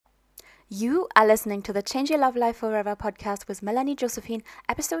You are listening to the Change Your Love Life Forever podcast with Melanie Josephine,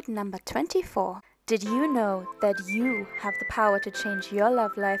 episode number 24. Did you know that you have the power to change your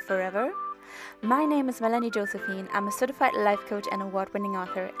love life forever? My name is Melanie Josephine. I'm a certified life coach and award-winning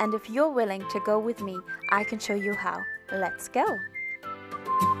author, and if you're willing to go with me, I can show you how. Let's go!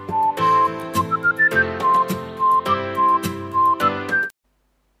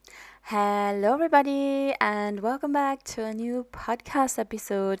 Hello everybody, and welcome back to a new podcast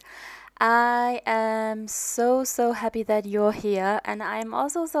episode. I am so happy that you're here, and I'm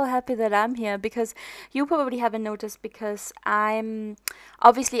also so happy that I'm here because you probably haven't noticed, because I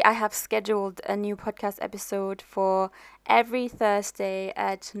have scheduled a new podcast episode for every Thursday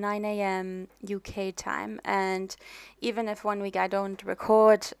at 9 a.m. UK time, and even if one week I don't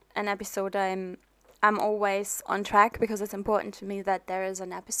record an episode, I'm always on track because it's important to me that there is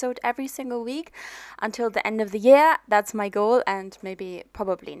an episode every single week until the end of the year. That's my goal, and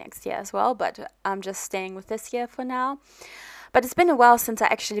probably next year as well, but I'm just staying with this year for now. But it's been a while since I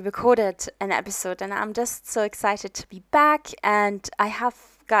actually recorded an episode, and I'm just so excited to be back, and I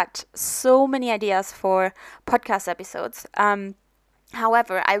have got so many ideas for podcast episodes.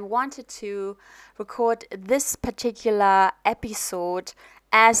 However, I wanted to record this particular episode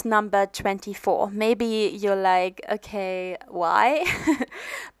as number 24. Maybe you're like, okay, why?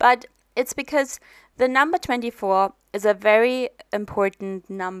 But it's because the number 24 is a very important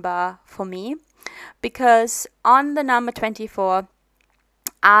number for me, because on the number 24,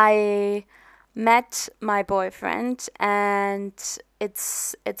 I met my boyfriend, and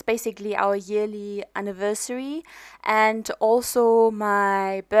it's basically our yearly anniversary, and also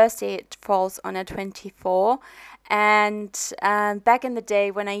my birthday falls on a 24. And back in the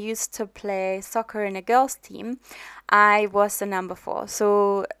day when I used to play soccer in a girls' team, I was the number 4.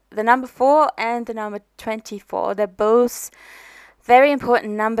 So the number 4 and the number 24, they're both very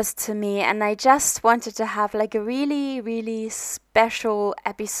important numbers to me, and I just wanted to have like a really special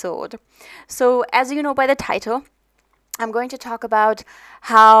episode. So as you know by the title, I'm going to talk about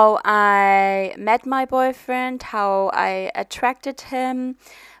how I met my boyfriend, how I attracted him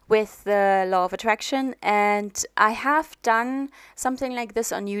with the law of attraction, and I have done something like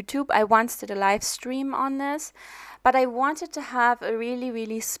this on YouTube. I once did a live stream on this, but I wanted to have a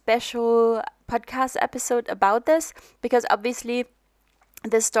really special podcast episode about this, because obviously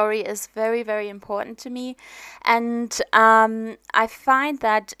this story is very important to me, and I find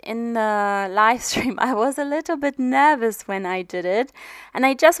that in the live stream I was a little bit nervous when I did it, and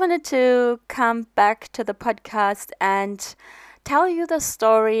I just wanted to come back to the podcast and tell you the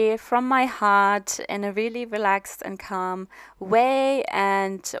story from my heart in a really relaxed and calm way,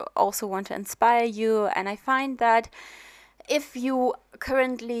 and also want to inspire you. And I find that if you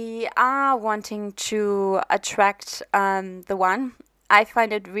currently are wanting to attract the one, I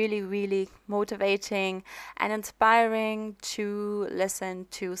find it really motivating and inspiring to listen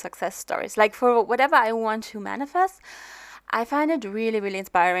to success stories. Like for whatever I want to manifest, I find it really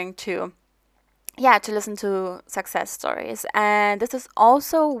inspiring to listen to success stories. And this is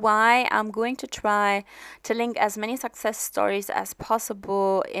also why I'm going to try to link as many success stories as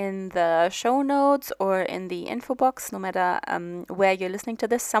possible in the show notes or in the info box, no matter where you're listening to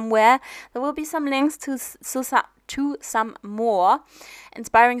this. Somewhere there will be some links to some more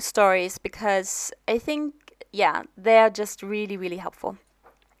inspiring stories, because I think they're just really helpful.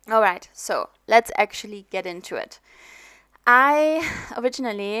 All right, so let's actually get into it. I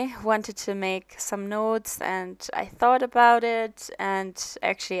originally wanted to make some notes, and I thought about it, and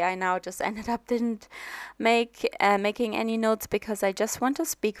actually I now just ended up didn't making any notes, because I just want to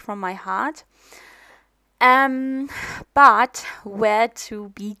speak from my heart. But where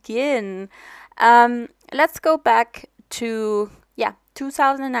to begin? Let's go back to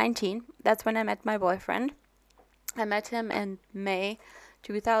 2019. That's when I met my boyfriend. I met him in May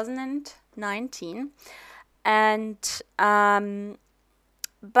 2019. And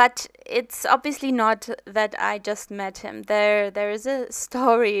but it's obviously not that I just met him. There is a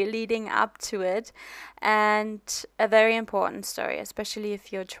story leading up to it, and a very important story, especially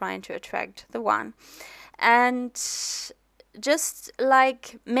if you're trying to attract the one. And just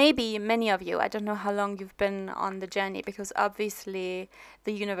like maybe many of you, I don't know how long you've been on the journey, because obviously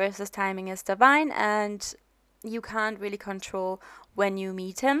the universe's timing is divine, and you can't really control when you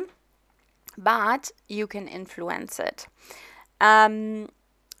meet him, but you can influence it.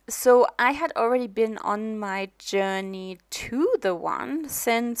 So I had already been on my journey to the one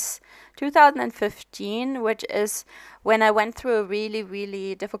since 2015, which is when I went through a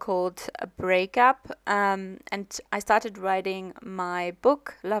really difficult breakup, and I started writing my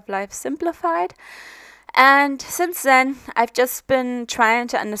book, Love Life Simplified. And since then, I've just been trying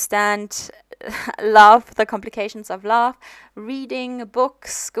to understand love, the complications of love, reading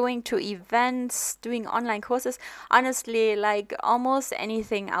books, going to events, doing online courses. Honestly, like almost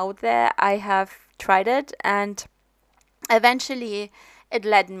anything out there, I have tried it, and eventually it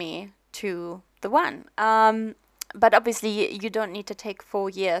led me to the one. But obviously, you don't need to take 4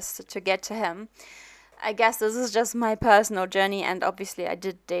 years to get to him. I guess this is just my personal journey, and obviously, I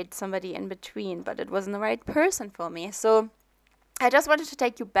did date somebody in between, but it wasn't the right person for me. So I just wanted to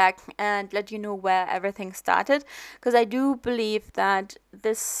take you back and let you know where everything started, because I do believe that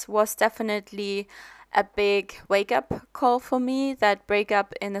this was definitely a big wake up call for me. That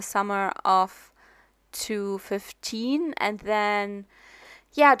breakup in the summer of 2015, and then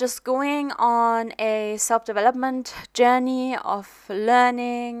yeah, just going on a self development journey of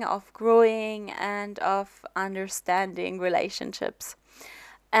learning, of growing, and of understanding relationships.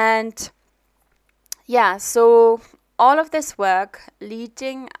 And yeah, so all of this work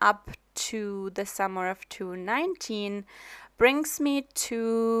leading up to the summer of 2019 brings me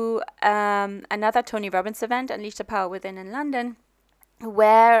to another Tony Robbins event, Unleash the Power Within in London,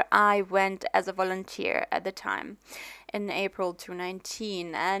 where I went as a volunteer at the time in April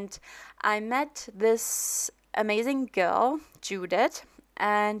 2019. And I met this amazing girl, Judith,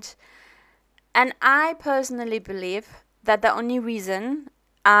 and I personally believe that the only reason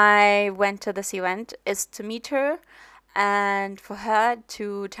I went to this event is to meet her and for her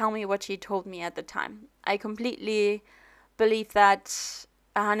to tell me what she told me at the time. I completely believe that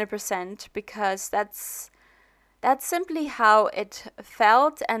 100%, because that's simply how it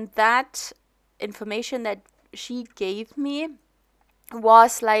felt, and that information that she gave me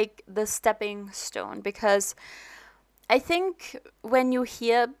was like the stepping stone. Because I think when you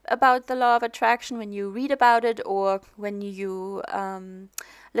hear about the law of attraction, when you read about it, or when you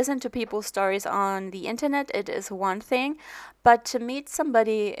listen to people's stories on the internet, it is one thing. But to meet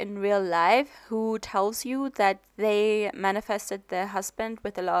somebody in real life who tells you that they manifested their husband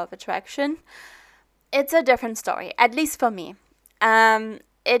with the law of attraction, it's a different story, at least for me.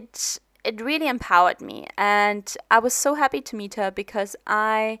 It really empowered me, and I was so happy to meet her because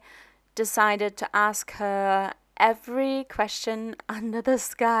I decided to ask her every question under the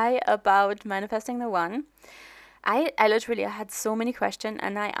sky about manifesting the one. I literally had so many questions,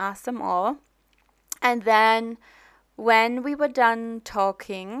 and I asked them all. And then when we were done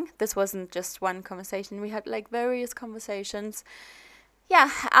talking, this wasn't just one conversation, we had like various conversations. Yeah,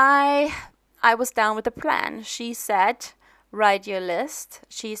 I was down with the plan. She said, write your list.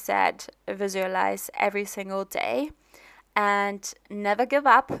 She said, visualize every single day and never give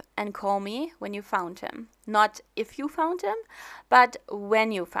up, and call me when you found him. Not if you found him, but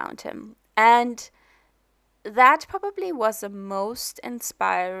when you found him. And that probably was the most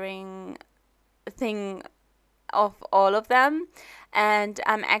inspiring thing of all of them. And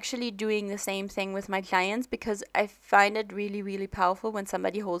I'm actually doing the same thing with my clients, because I find it really, really powerful when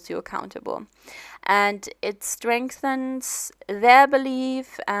somebody holds you accountable. And it strengthens their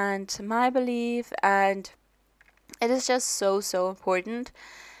belief and my belief. And it is just so, so important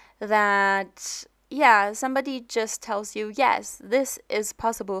that, yeah, somebody just tells you, yes, this is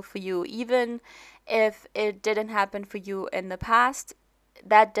possible for you. Even if it didn't happen for you in the past,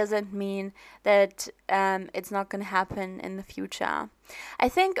 that doesn't mean that it's not going to happen in the future. I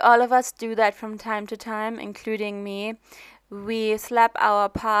think all of us do that from time to time, including me. We slap our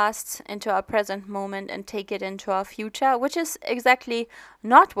past into our present moment and take it into our future, which is exactly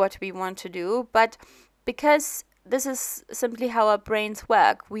not what we want to do. But because this is simply how our brains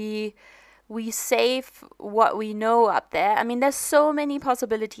work, we save what we know up there. I mean, there's so many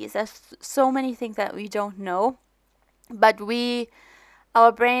possibilities. There's so many things that we don't know, but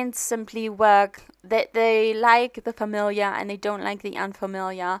our brains simply work. They like the familiar and they don't like the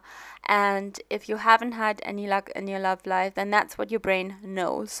unfamiliar. And if you haven't had any luck in your love life, then that's what your brain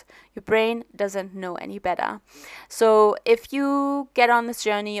knows. Your brain doesn't know any better. So if you get on this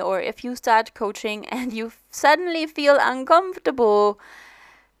journey, or if you start coaching and you suddenly feel uncomfortable,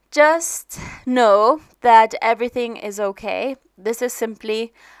 just know that everything is okay. This is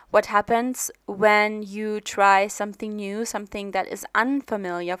simply what happens when you try something new, something that is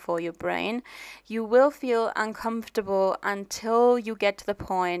unfamiliar for your brain. You will feel uncomfortable until you get to the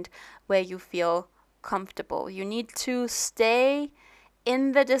point where you feel comfortable. You need to stay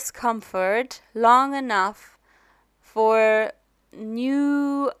in the discomfort long enough for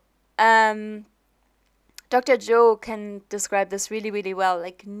new Dr. Joe can describe this really, really well,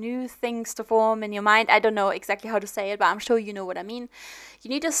 like new things to form in your mind. I don't know exactly how to say it, but I'm sure you know what I mean. You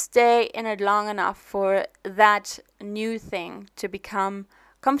need to stay in it long enough for that new thing to become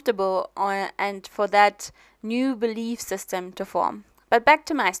comfortable and for that new belief system to form. But back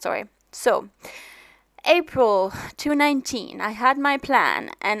to my story. So, April 2019, I had my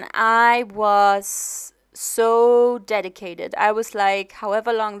plan and I was so dedicated. I was like,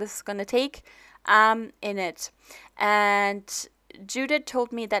 however long this is going to take, I'm in it. And Judith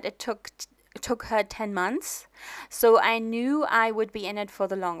told me that it took her 10 months. So I knew I would be in it for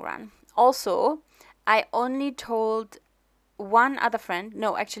the long run. Also, I only told one other friend,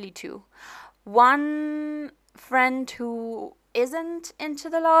 no, actually two. One friend who isn't into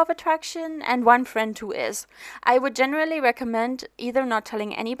the law of attraction and one friend who is. I would generally recommend either not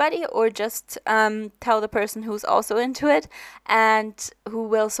telling anybody or just tell the person who's also into it and who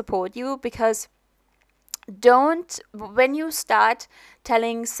will support you, because when you start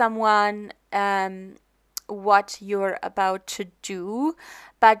telling someone what you're about to do,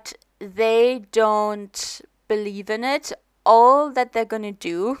 but they don't believe in it, all that they're going to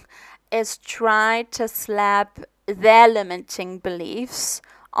do is try to slap their limiting beliefs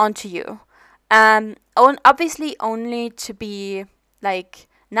onto you. Obviously only to be like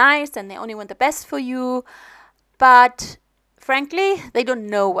nice, and they only want the best for you, but frankly, they don't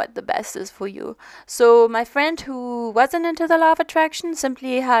know what the best is for you. So my friend who wasn't into the law of attraction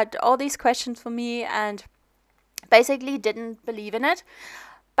simply had all these questions for me and basically didn't believe in it.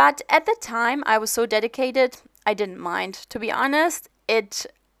 But at the time, I was so dedicated, I didn't mind. To be honest, it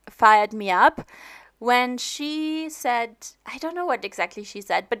fired me up when she said, I don't know what exactly she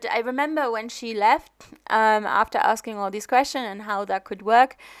said, but I remember when she left after asking all these questions and how that could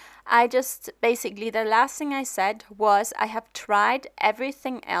work. I just basically, the last thing I said was, I have tried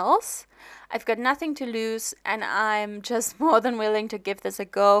everything else. I've got nothing to lose and I'm just more than willing to give this a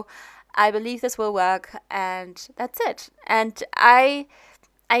go. I believe this will work, and that's it. And I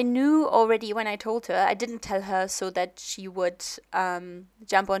knew already when I told her. I didn't tell her so that she would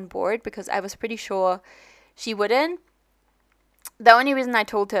jump on board, because I was pretty sure she wouldn't. The only reason I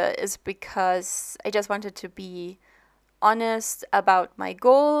told her is because I just wanted to be honest about my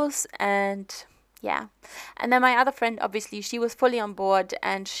goals, and yeah. And then my other friend, obviously, she was fully on board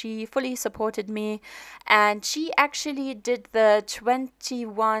and she fully supported me, and she actually did the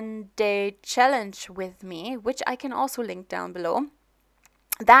 21-day challenge with me, which I can also link down below.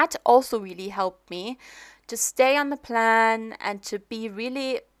 That also really helped me to stay on the plan and to be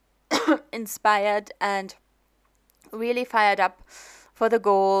really inspired and really fired up for the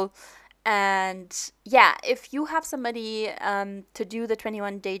goal. And yeah, if you have somebody to do the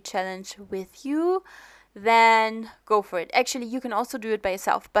 21-day challenge with you, then go for it. Actually, you can also do it by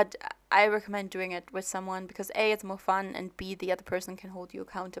yourself, but I recommend doing it with someone because A, it's more fun, and B, the other person can hold you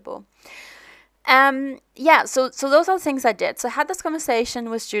accountable. So those are the things I did. So I had this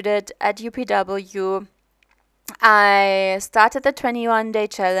conversation with Judith at UPW. I started the 21-day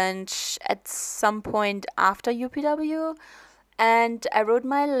challenge at some point after UPW, and I wrote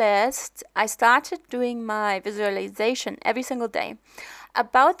my list. I started doing my visualization every single day.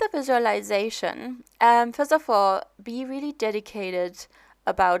 About the visualization, first of all, be really dedicated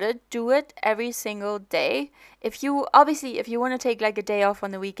about it. Do it every single day. If you want to take like a day off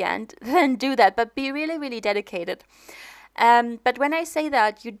on the weekend, then do that, but be really, really dedicated. But when I say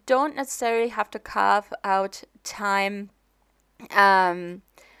that, you don't necessarily have to carve out time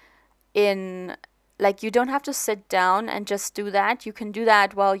you don't have to sit down and just do that. You can do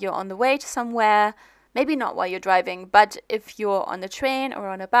that while you're on the way to somewhere. Maybe not while you're driving, but if you're on the train or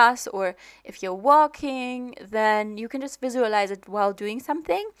on a bus, or if you're walking, then you can just visualize it while doing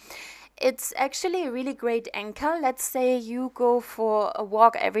something. It's actually a really great anchor. Let's say you go for a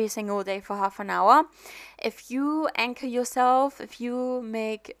walk every single day for half an hour. If you anchor yourself, if you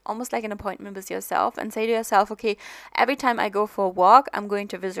make almost like an appointment with yourself and say to yourself, okay, every time I go for a walk, I'm going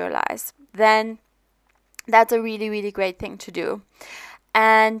to visualize, then that's a really, really great thing to do.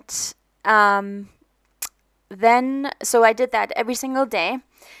 And so I did that every single day.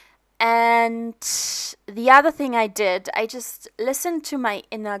 And the other thing I did, I just listened to my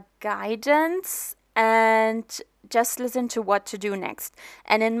inner guidance and just listened to what to do next.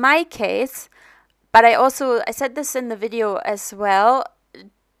 And in my case, but I said this in the video as well,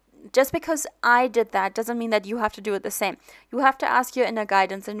 just because I did that doesn't mean that you have to do it the same. You have to ask your inner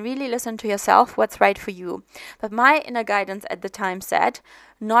guidance and really listen to yourself what's right for you. But my inner guidance at the time said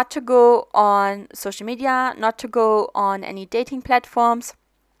not to go on social media, not to go on any dating platforms,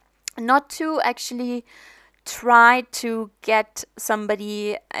 not to actually try to get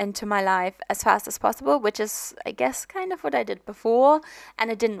somebody into my life as fast as possible, which is, I guess, kind of what I did before,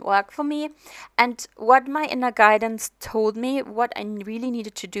 and it didn't work for me. And what my inner guidance told me, what I really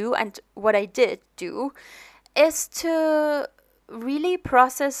needed to do, and what I did do, is to really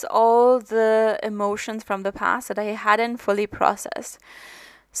process all the emotions from the past that I hadn't fully processed.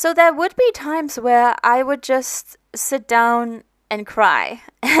 So there would be times where I would just sit down and cry,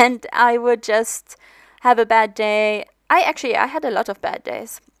 and I would just have a bad day. I had a lot of bad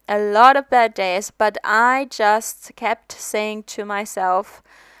days. A lot of bad days, but I just kept saying to myself,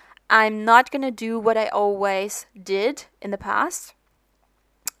 I'm not going to do what I always did in the past.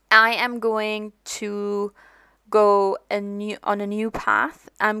 I am going to go on a new path.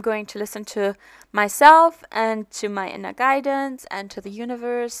 I'm going to listen to myself and to my inner guidance and to the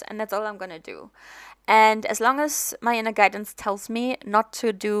universe, and that's all I'm going to do. And as long as my inner guidance tells me not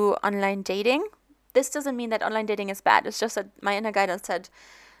to do online dating, this doesn't mean that online dating is bad. It's just that my inner guidance said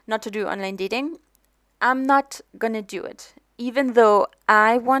not to do online dating. I'm not going to do it. Even though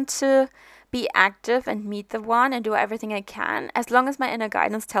I want to be active and meet the one and do everything I can, as long as my inner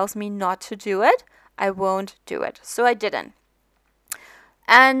guidance tells me not to do it, I won't do it. So I didn't.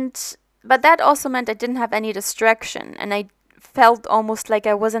 But that also meant I didn't have any distraction, and I felt almost like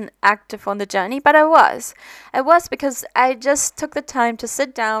I wasn't active on the journey, but I was. I was, because I just took the time to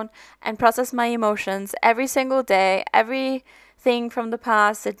sit down and process my emotions every single day, everything from the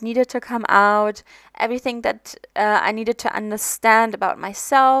past that needed to come out, everything that I needed to understand about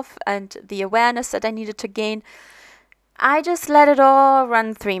myself and the awareness that I needed to gain. I just let it all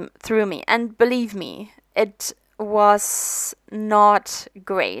run through me, and believe me, it was not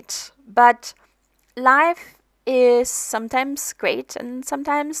great. But life is sometimes great and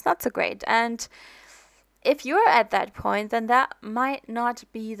sometimes not so great. And if you're at that point, then that might not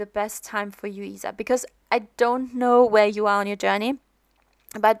be the best time for you either, because I don't know where you are on your journey,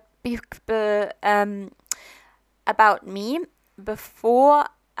 but about me, before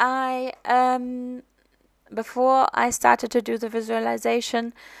I started to do the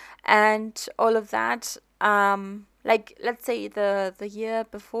visualization and all of that, like let's say the year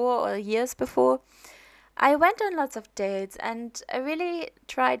before or years before, I went on lots of dates and I really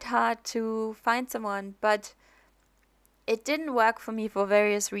tried hard to find someone, but it didn't work for me for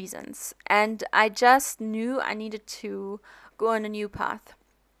various reasons. And I just knew I needed to go on a new path.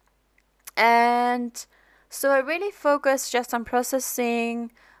 And so I really focused just on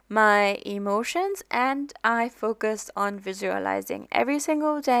processing my emotions, and I focused on visualizing every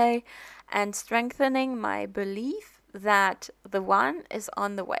single day and strengthening my belief that the one is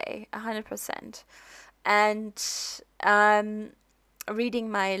on the way 100%. And reading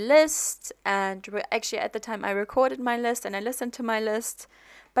my list, and actually at the time I recorded my list and I listened to my list,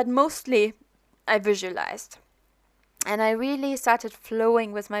 but mostly I visualized. And I really started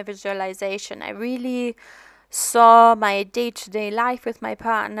flowing with my visualization. I really saw my day-to-day life with my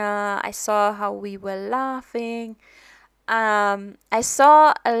partner. I saw how we were laughing. I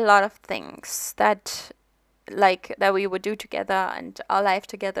saw a lot of things that we would do together and our life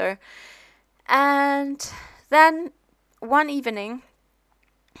together. And then one evening,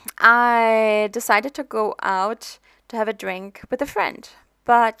 I decided to go out to have a drink with a friend,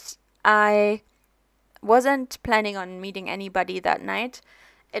 but I wasn't planning on meeting anybody that night.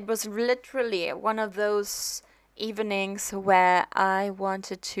 It was literally one of those evenings where I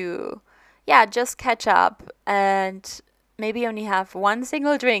wanted to, just catch up and maybe only have one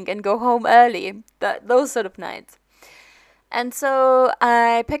single drink and go home early. Those sort of nights. And so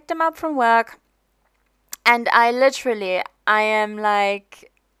I picked him up from work, and I am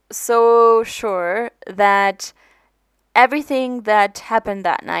like so sure that everything that happened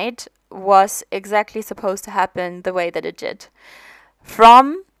that night was exactly supposed to happen the way that it did.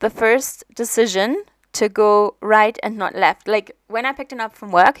 From the first decision to go right and not left. Like when I picked him up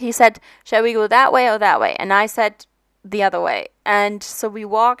from work, he said, shall we go that way or that way? And I said the other way. And so we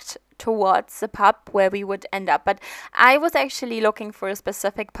walked towards the pub where we would end up. But I was actually looking for a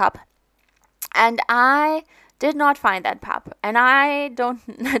specific pub, and I did not find that pub. And I don't,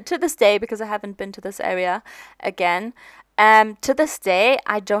 to this day, because I haven't been to this area again, to this day,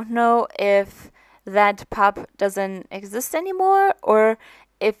 I don't know if that pub doesn't exist anymore, or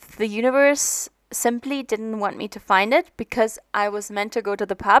if the universe simply didn't want me to find it, because I was meant to go to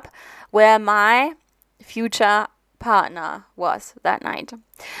the pub where my future partner was that night.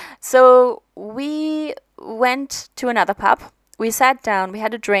 So we went to another pub. We sat down, we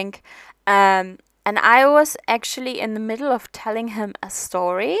had a drink, and I was actually in the middle of telling him a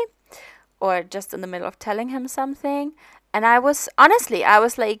story, or just in the middle of telling him something. And I was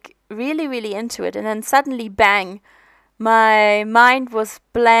like really, really into it. And then suddenly, bang, my mind was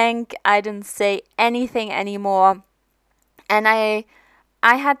blank. I didn't say anything anymore. And I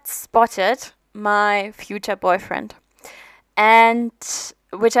had spotted my future boyfriend. And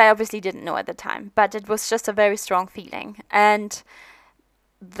which I obviously didn't know at the time, but it was just a very strong feeling. And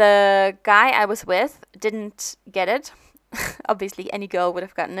the guy I was with didn't get it. Obviously, any girl would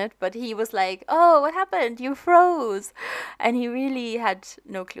have gotten it, but he was like, "Oh, what happened? You froze." And he really had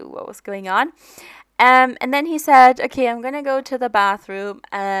no clue what was going on. And then he said, "Okay, I'm gonna go to the bathroom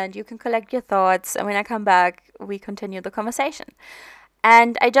and you can collect your thoughts. And when I come back, we continue the conversation."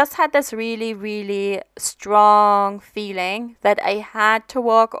 And I just had this really, really strong feeling that I had to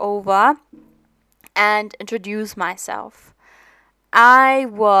walk over and introduce myself. I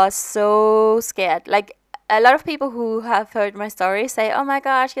was so scared. Like, a lot of people who have heard my story say, "Oh my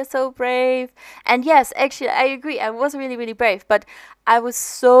gosh, you're so brave." And yes, actually, I agree. I was really, really brave. But I was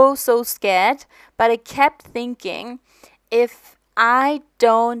so, so scared. But I kept thinking, if I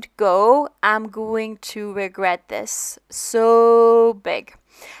don't go, I'm going to regret this so big.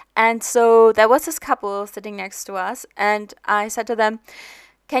 And so there was this couple sitting next to us, and I said to them,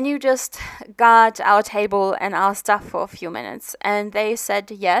 "Can you just guard our table and our stuff for a few minutes?" And they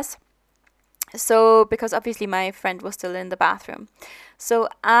said yes. So, because obviously my friend was still in the bathroom. So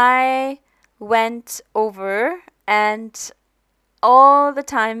I went over, and all the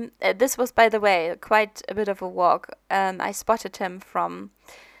time, this was, by the way, quite a bit of a walk. I spotted him from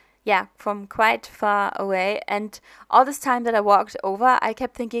quite far away. And all this time that I walked over, I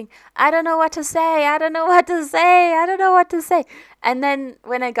kept thinking, I don't know what to say. I don't know what to say. I don't know what to say. And then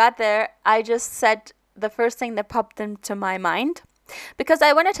when I got there, I just said the first thing that popped into my mind. Because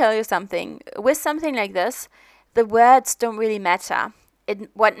I want to tell you something. With something like this, the words don't really matter.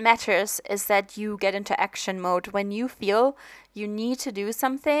 What matters is that you get into action mode. When you feel you need to do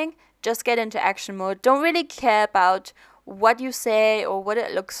something, just get into action mode. Don't really care about what you say or what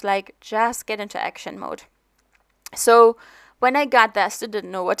it looks like. Just get into action mode. So when I got there, I still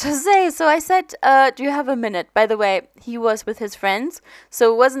didn't know what to say. So I said, "Do you have a minute?" By the way, he was with his friends.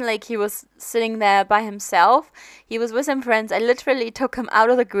 So it wasn't like he was sitting there by himself. He was with some friends. I literally took him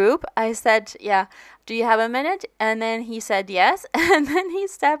out of the group. I said, "Yeah, do you have a minute?" And then he said yes. And then he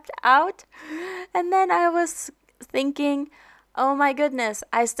stepped out. And then I was thinking, oh my goodness,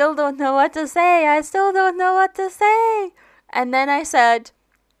 I still don't know what to say. I still don't know what to say. And then I said,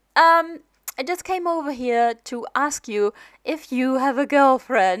 I just came over here to ask you if you have a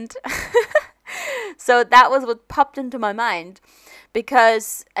girlfriend." So that was what popped into my mind,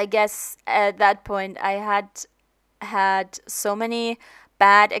 because I guess at that point I had so many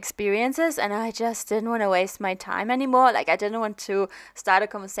bad experiences, and I just didn't want to waste my time anymore. Like, I didn't want to start a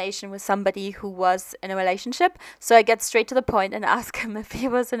conversation with somebody who was in a relationship. So I get straight to the point and ask him if he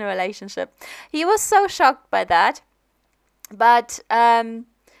was in a relationship. He was so shocked by that. But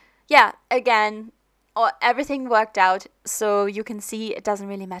again, everything worked out. So you can see it doesn't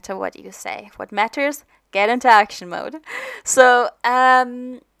really matter what you say. What matters, get into action mode. So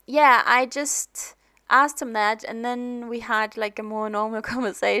I just asked him that, and then we had like a more normal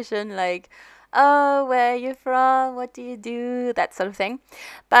conversation, like, "Oh, where are you from? What do you do?" That sort of thing.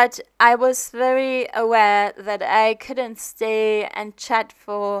 But I was very aware that I couldn't stay and chat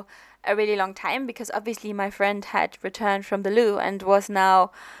for a really long time, because obviously my friend had returned from the loo and was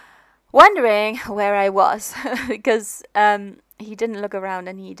now wondering where I was, because he didn't look around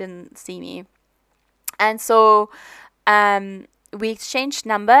and he didn't see me. And so we exchanged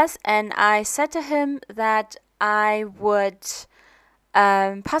numbers, and I said to him that I would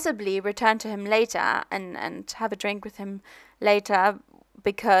possibly return to him later and have a drink with him later,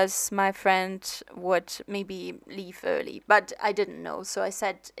 because my friend would maybe leave early. But I didn't know, so I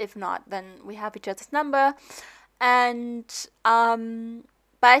said, if not, then we have each other's number. And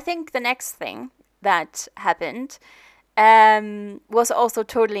but I think the next thing that happened was also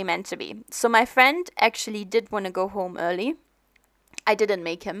totally meant to be. So my friend actually did want to go home early. I didn't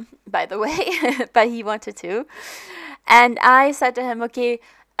make him, by the way, but he wanted to. And I said to him, "Okay,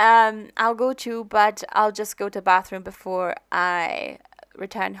 I'll go too, but I'll just go to the bathroom before I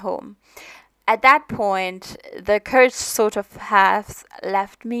return home." At that point, the courage sort of has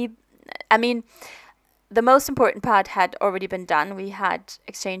left me. I mean, the most important part had already been done. We had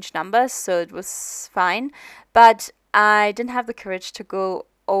exchanged numbers, so it was fine. But I didn't have the courage to go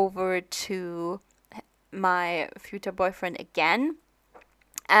over to my future boyfriend again.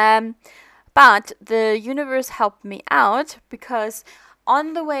 But the universe helped me out, because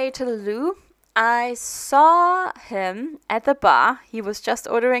on the way to the loo, I saw him at the bar. He was just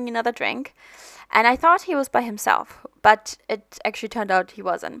ordering another drink, and I thought he was by himself, but it actually turned out he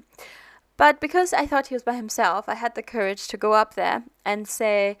wasn't. But because I thought he was by himself, I had the courage to go up there and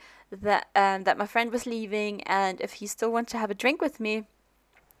say that my friend was leaving, and if he still wanted to have a drink with me,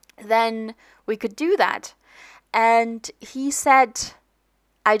 then we could do that. And he said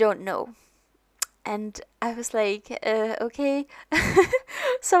I don't know. And I was like, okay.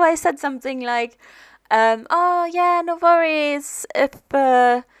 So I said something like, oh yeah, no worries. If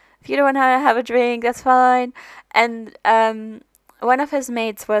you don't want to have a drink, that's fine. And one of his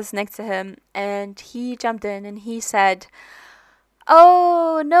mates was next to him, and he jumped in and he said,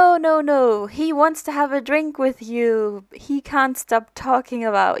 "Oh no, no, no! He wants to have a drink with you. He can't stop talking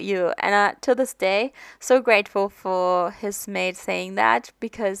about you." And to this day, so grateful for his mate saying that,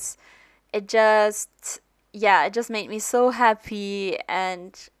 because it just, yeah, it just made me so happy,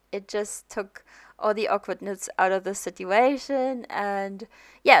 and it just took all the awkwardness out of the situation. And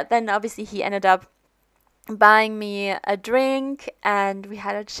yeah, then obviously he ended up buying me a drink, and we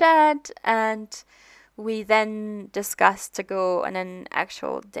had a chat, and we then discussed to go on an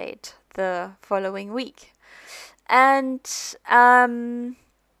actual date the following week. And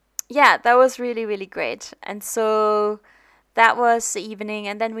yeah, that was really, really great. And so that was the evening,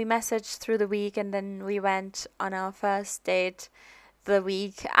 and then we messaged through the week, and then we went on our first date the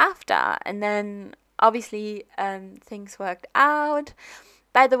week after. And then obviously things worked out.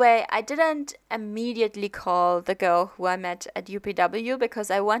 By the way, I didn't immediately call the girl who I met at UPW, because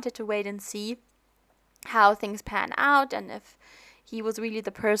I wanted to wait and see how things pan out, and if he was really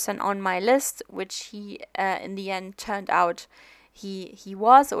the person on my list, which he in the end turned out he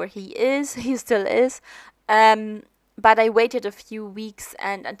was, or he is, he still is. But I waited a few weeks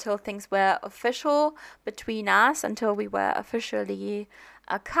and until things were official between us, until we were officially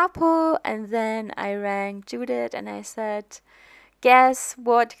a couple, and then I rang Judith and I said, "Guess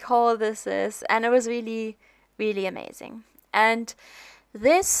what call this is?" And it was really, really amazing. And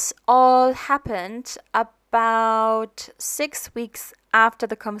this all happened about 6 weeks after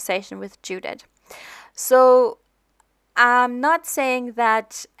the conversation with Judith. So I'm not saying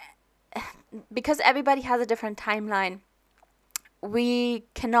that, because everybody has a different timeline, we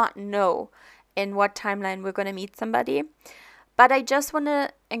cannot know in what timeline we're going to meet somebody. But I just want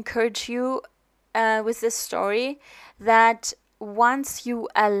to encourage you with this story that once you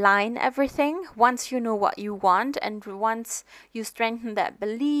align everything, once you know what you want, and once you strengthen that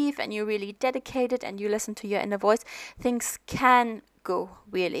belief and you're really dedicated and you listen to your inner voice, things can go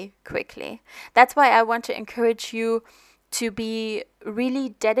really quickly. That's why I want to encourage you to be really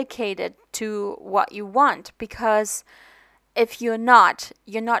dedicated to what you want, because if you're not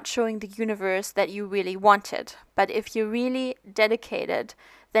showing the universe that you really want it. But if you're really dedicated,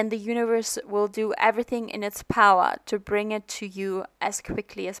 then the universe will do everything in its power to bring it to you as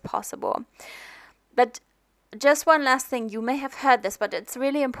quickly as possible. But just one last thing, you may have heard this, but it's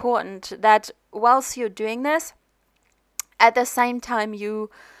really important that whilst you're doing this, at the same time you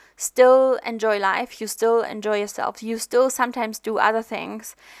still enjoy life, you still enjoy yourself, you still sometimes do other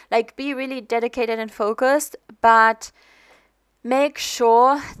things. Like, be really dedicated and focused, but make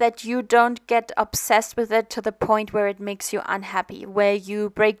sure that you don't get obsessed with it to the point where it makes you unhappy, where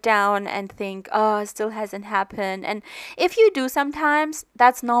you break down and think, oh, it still hasn't happened. And if you do sometimes,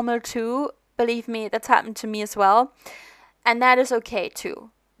 that's normal too. Believe me, that's happened to me as well. And that is okay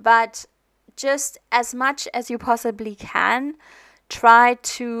too. But just as much as you possibly can, try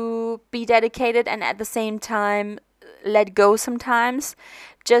to be dedicated and at the same time let go sometimes.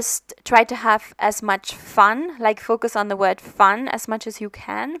 Just try to have as much fun, like focus on the word fun as much as you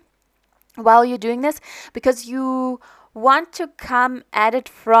can while you're doing this, because you want to come at it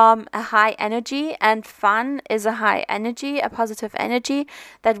from a high energy, and fun is a high energy, a positive energy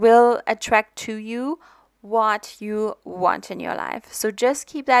that will attract to you what you want in your life. So just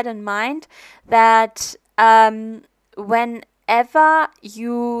keep that in mind, that whenever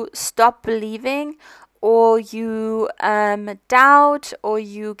you stop believing, or you doubt, or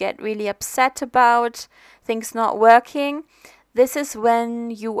you get really upset about things not working, this is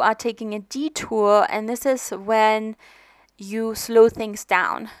when you are taking a detour, and this is when you slow things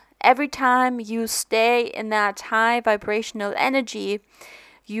down. Every time you stay in that high vibrational energy,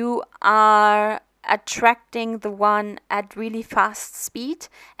 you are attracting the one at really fast speed,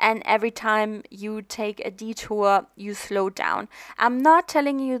 and every time you take a detour, you slow down. I'm not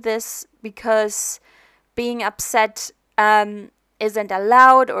telling you this because being upset isn't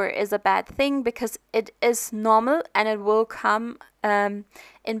allowed or is a bad thing, because it is normal and it will come in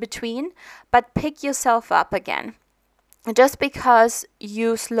between. But pick yourself up again. Just because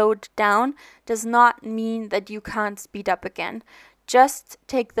you slowed down does not mean that you can't speed up again. Just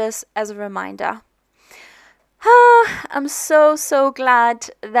take this as a reminder. I'm so glad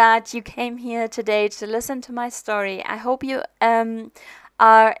that you came here today to listen to my story. I hope you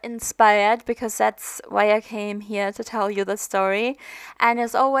are inspired, because that's why I came here, to tell you the story. And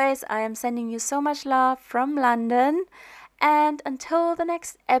as always, I am sending you so much love from London, And until the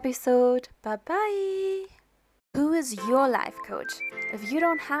next episode, bye bye. Who is your life coach? If you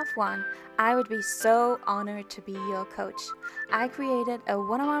don't have one, I would be so honored to be your coach. I created a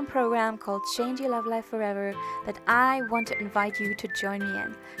one-on-one program called Change Your Love Life Forever that I want to invite you to join me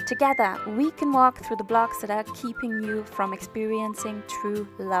in. Together, we can walk through the blocks that are keeping you from experiencing true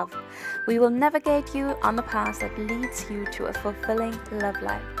love. We will navigate you on the path that leads you to a fulfilling love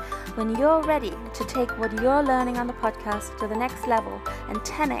life. When you're ready to take what you're learning on the podcast to the next level and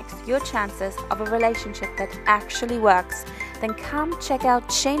 10x your chances of a relationship that actually works, then come check out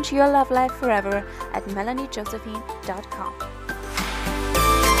Change Your Love Life Forever at melaniejosephine.com.